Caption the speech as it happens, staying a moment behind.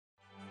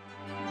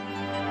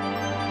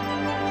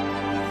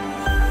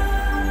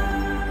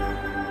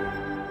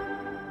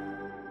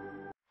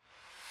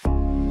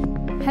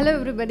Hello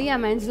everybody,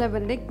 I'm Angela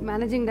Benedict,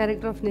 Managing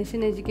Director of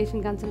NISSION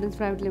Education Consultants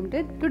Private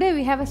Limited. Today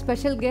we have a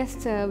special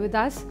guest with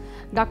us,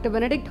 Dr.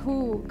 Benedict,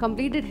 who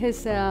completed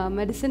his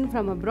medicine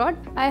from abroad.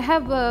 I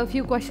have a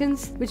few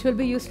questions which will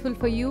be useful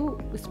for you,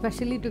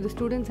 especially to the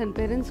students and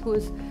parents who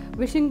is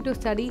wishing to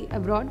study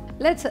abroad.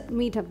 Let's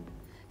meet him.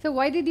 So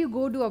why did you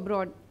go to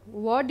abroad?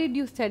 What did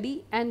you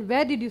study and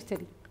where did you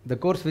study? The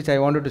course which I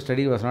wanted to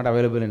study was not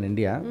available in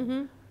India.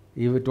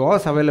 It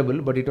was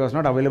available, but it was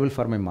not available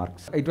for my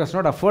marks. It was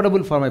not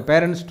affordable for my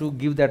parents to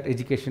give that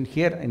education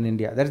here in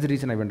India. That's the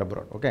reason I went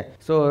abroad. Okay.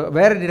 So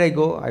where did I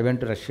go? I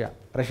went to Russia,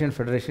 Russian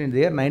Federation in the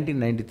year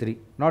 1993.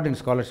 Not in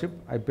scholarship.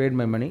 I paid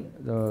my money.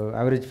 The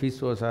average fees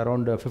was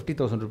around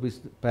 50,000 rupees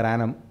per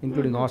annum,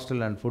 including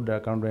hostel and food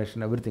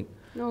accommodation, everything.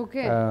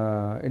 Okay.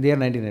 In the year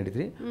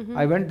 1993,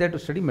 I went there to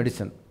study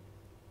medicine.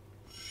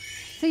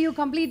 So you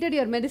completed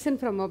your medicine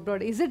from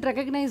abroad. Is it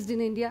recognized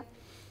in India?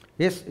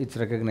 Yes, it's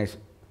recognized.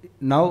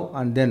 Now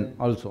and then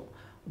also,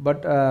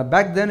 but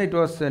back then it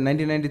was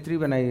 1993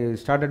 when I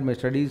started my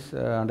studies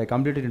and I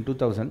completed in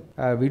 2000.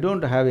 We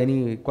don't have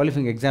any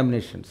qualifying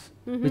examinations,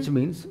 which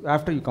means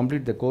after you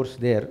complete the course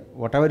there,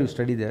 whatever you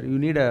study there, you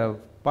need to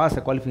pass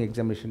a qualifying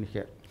examination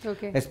here.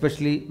 Okay.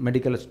 Especially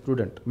medical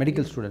students.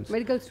 Medical students.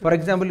 For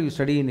example, you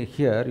study in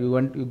here,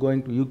 you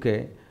going to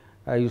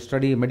UK, you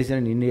study medicine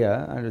in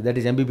India, and that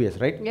is MBBS,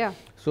 right? Yeah.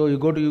 So you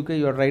go to UK,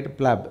 you write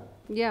PLAB.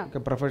 Yeah. Okay,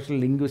 Professional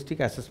Linguistic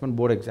Assessment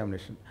Board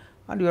Examination.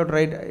 And you have to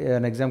write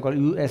an exam called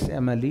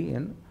USMLE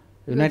in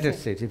United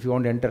States if you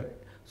want to enter.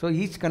 So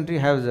each country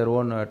has their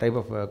own type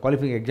of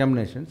qualifying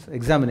examinations,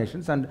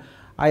 and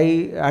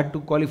I had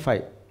to qualify.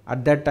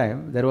 At that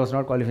time, there was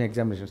not qualifying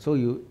examination. So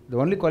the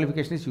only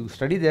qualification is you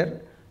study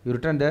there, you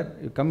return there,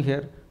 you come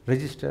here,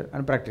 register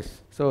and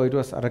practice. So it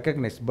was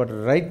recognized. But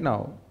right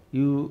now,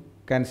 you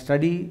can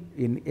study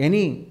in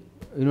any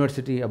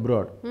university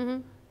abroad.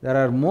 There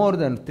are more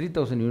than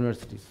 3,000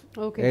 universities.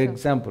 Okay,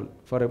 example,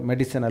 for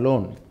medicine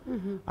alone,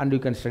 and you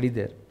can study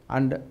there.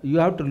 And you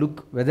have to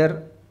look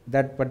whether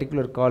that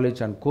particular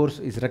college and course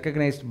is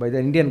recognized by the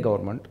Indian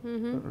government.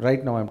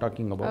 Right now I am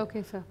talking about.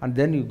 Okay, sir. And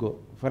then you go.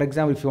 For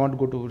example, if you want to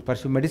go to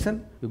pursue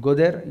medicine, you go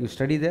there, you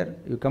study there,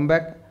 you come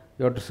back,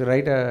 you have to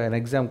write an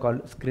exam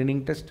called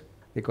screening test.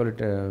 They call it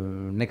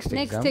next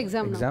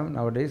exam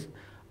nowadays.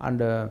 And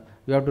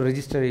you have to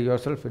register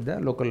yourself with the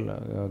local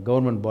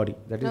government body,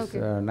 that is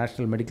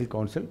National Medical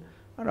Council,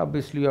 and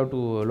obviously you have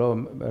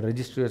to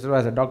register yourself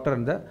as a doctor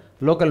in the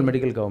local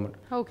medical government.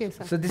 Okay,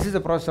 sir. So this is the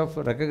process of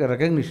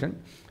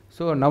recognition.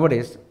 So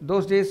nowadays,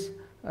 those days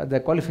the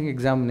qualifying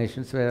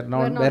examinations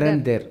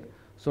weren't there.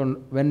 So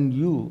when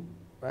you,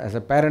 as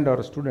a parent or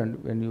a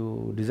student, when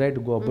you decide to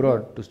go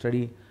abroad to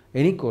study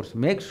any course,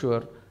 make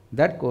sure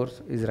that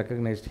course is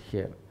recognized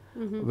here,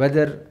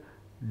 whether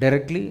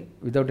directly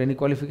without any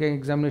qualifying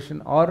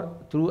examination or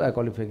through a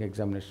qualifying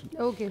examination.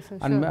 Okay, sir.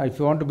 And if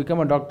you want to become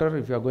a doctor,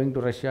 if you are going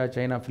to Russia,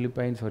 China,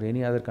 Philippines or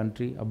any other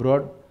country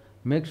abroad,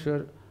 make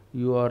sure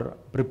you are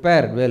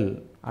prepared well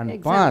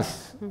and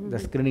pass the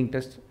screening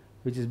test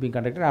which is being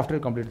conducted after you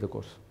complete the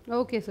course.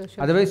 Okay, sir.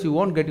 Sure. Otherwise, you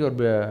won't get your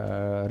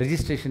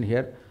registration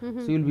here.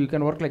 So you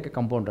can work like a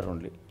compounder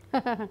only.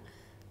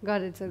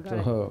 Got it, sir.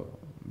 Got it.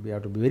 We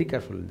have to be very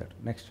careful in that.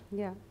 Next.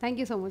 Yeah, thank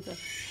you so much, sir.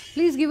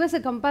 Please give us a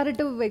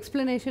comparative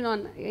explanation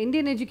on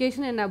Indian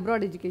education and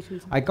abroad education,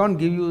 sir. I can't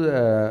give you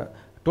a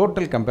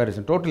total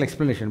comparison, total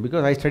explanation,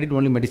 because I studied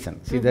only medicine.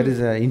 See, there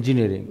is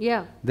engineering.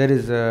 Yeah. There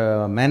is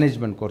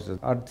management courses.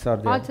 Arts are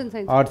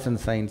there. Arts and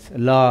science.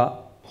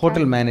 Law,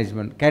 hotel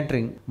management,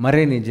 catering,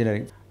 marine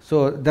engineering.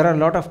 So there are a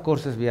lot of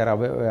courses we are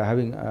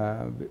having.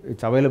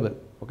 It's available.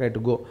 Okay, to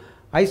go.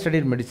 I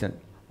studied medicine.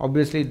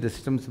 Obviously, the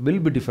systems will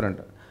be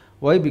different.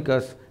 Why?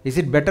 Because is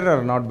it better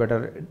or not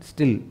better?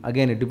 Still,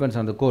 again, it depends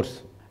on the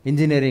course.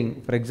 Engineering,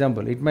 for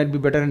example, it might be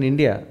better in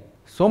India.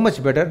 So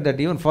much better that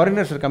even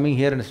foreigners are coming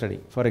here and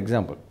study. For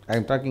example, I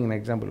am talking an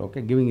example,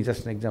 okay, giving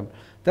just an example.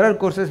 There are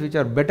courses which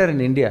are better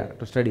in India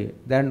to study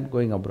than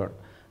going abroad.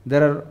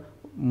 There are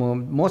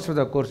most of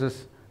the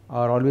courses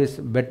are always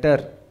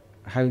better,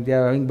 they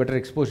are having better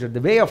exposure.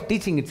 The way of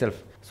teaching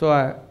itself.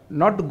 So,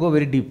 not to go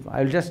very deep,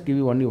 I will just give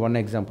you only one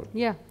example.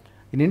 Yeah.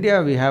 In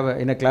India, we have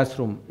in a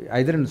classroom,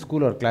 either in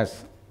school or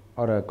class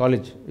or a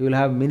college, you will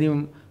have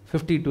minimum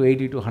 50 to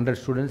 80 to 100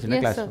 students in a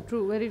classroom. Yes, sir,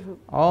 true, very true.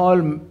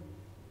 All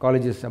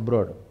colleges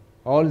abroad,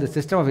 all the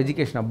system of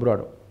education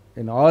abroad,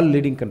 in all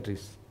leading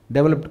countries,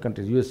 developed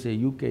countries,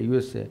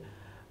 USA,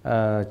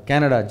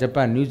 Canada,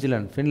 Japan, New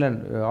Zealand,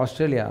 Finland,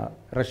 Australia,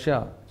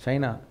 Russia,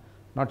 China,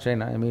 not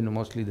China, I mean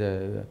mostly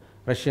the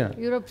Russian,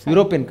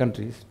 European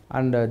countries,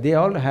 and they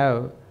all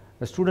have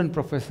a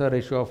student-professor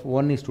ratio of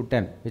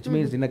 1:10, which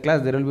means in a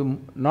class there will be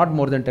not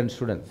more than 10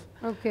 students.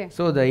 Okay.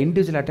 So the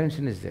individual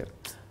attention is there.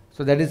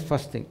 So that is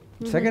first thing.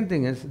 Second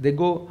thing is they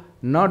go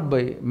not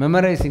by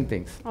memorizing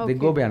things, they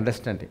go by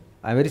understanding.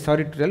 I am very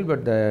sorry to tell,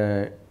 but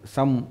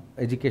some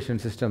education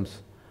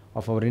systems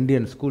of our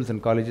Indian schools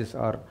and colleges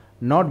are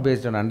not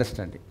based on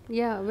understanding.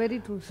 Yeah, very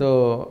true.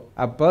 So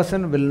a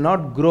person will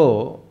not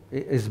grow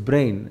his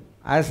brain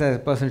as a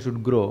person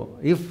should grow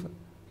if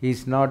he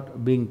is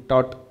not being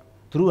taught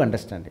through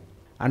understanding.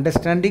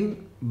 Understanding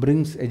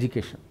brings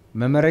education.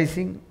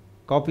 Memorizing,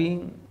 copying,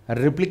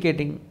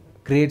 replicating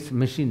creates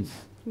machines.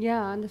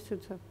 Yeah, understood,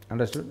 sir.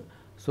 Understood?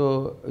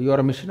 So, you are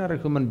a machine or a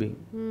human being?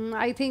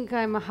 I think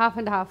I'm a half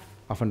and half.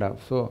 Half and half.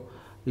 So,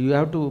 you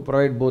have to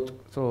provide both.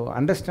 So,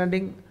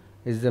 understanding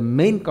is the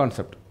main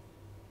concept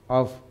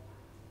of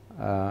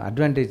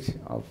advantage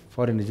of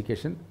foreign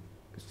education.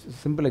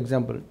 Simple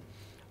example,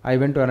 I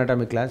went to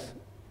anatomy class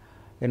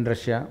in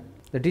Russia.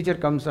 The teacher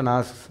comes and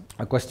asks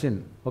a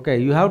question. Okay,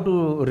 you have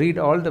to read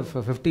all the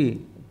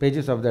 50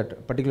 pages of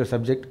that particular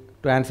subject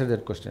to answer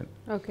that question.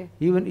 Okay.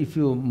 Even if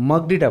you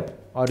mugged it up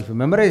or if you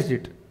memorized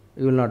it,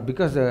 you will not,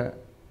 because the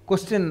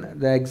question,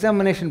 the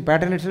examination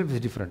pattern itself is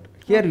different.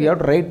 Here you have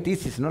to write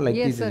thesis, like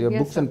yes, thesis. Sir, You have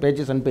yes, books sir.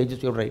 and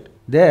pages you write.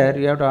 There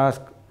you have to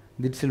ask,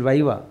 it's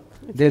Viva.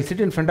 They'll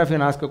sit in front of you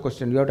and ask a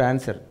question, you have to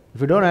answer.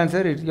 If you don't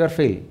answer it, you are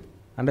fail.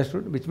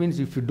 Understood? Which means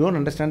if you don't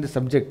understand the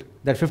subject,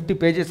 that 50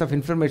 pages of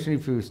information,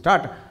 if you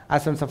start,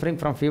 as I'm suffering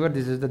from fever,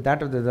 this is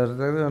that of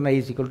the I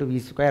is equal to V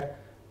square.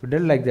 If you do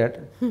like that,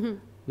 you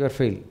are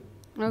fail.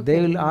 Okay.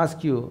 They will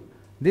ask you,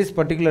 this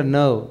particular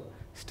nerve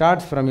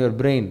starts from your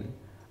brain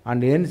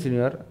and ends in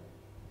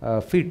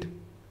your feet.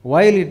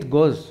 While it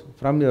goes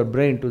from your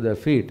brain to the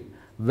feet,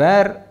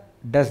 where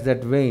does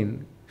that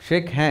vein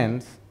shake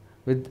hands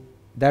with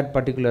that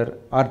particular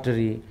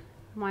artery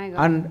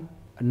and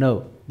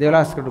nerve? They will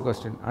ask you a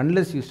question.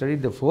 Unless you study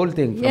the whole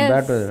thing from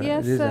that to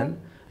this end,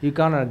 you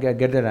cannot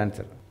get that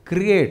answer.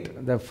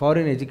 Create the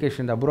foreign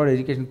education, the abroad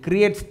education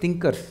creates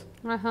thinkers.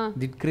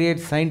 It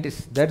creates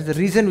scientists. That is the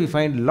reason we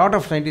find a lot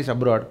of scientists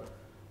abroad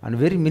and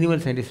very minimal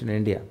scientists in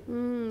India.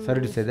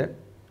 Sorry to say that.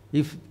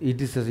 If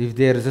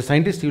there is a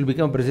scientist, he will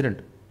become president.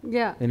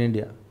 In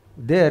India.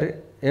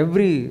 There,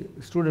 every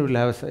student will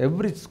have,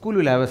 every school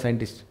will have a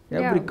scientist.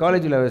 Every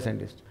college will have a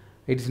scientist.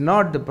 It's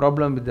not the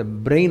problem with the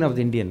brain of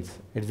the Indians.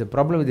 It's the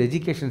problem with the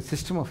education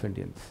system of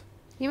Indians.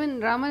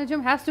 Even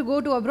Ramanujam has to go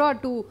to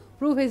abroad to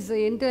prove his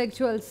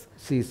intellectuals.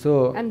 See,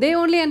 so and they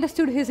only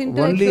understood his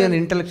intellectual. Only an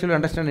intellectual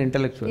understand an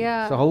intellectual.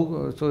 So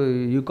how? So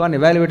you can't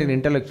evaluate an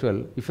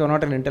intellectual if you are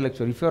not an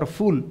intellectual. If you are a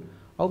fool,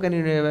 how can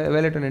you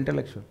evaluate an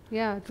intellectual?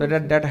 So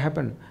that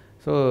happened.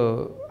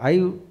 So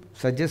I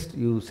suggest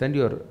you send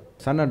your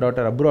son or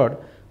daughter abroad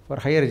for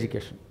higher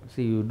education.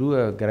 See, you do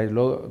a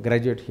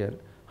graduate here.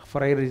 For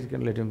higher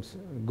education, let him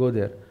go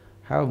there,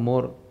 have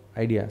more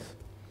ideas.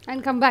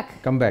 And come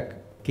back. Come back.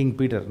 King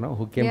Peter,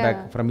 who came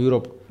back from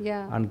Europe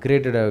and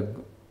created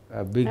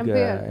a big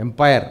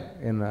empire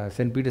in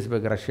St.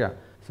 Petersburg, Russia.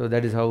 So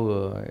that is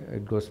how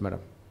it goes, madam.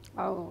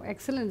 Oh,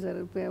 excellent,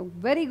 sir.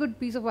 Very good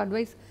piece of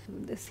advice.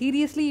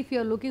 Seriously, if you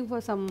are looking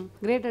for some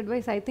great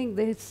advice, I think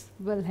this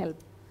will help.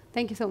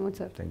 Thank you so much,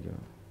 sir. Thank you.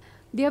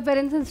 Dear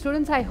parents and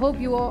students, I hope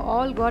you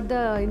all got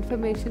the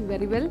information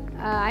very well.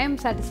 I am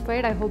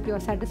satisfied. I hope you are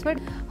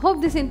satisfied.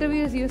 Hope this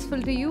interview is useful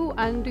to you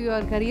and to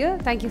your career.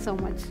 Thank you so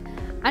much.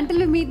 Until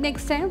we meet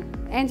next time,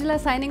 Angela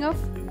signing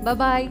off.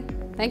 Bye-bye.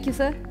 Thank you,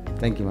 sir.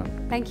 Thank you,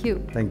 ma'am. Thank you.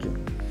 Thank you.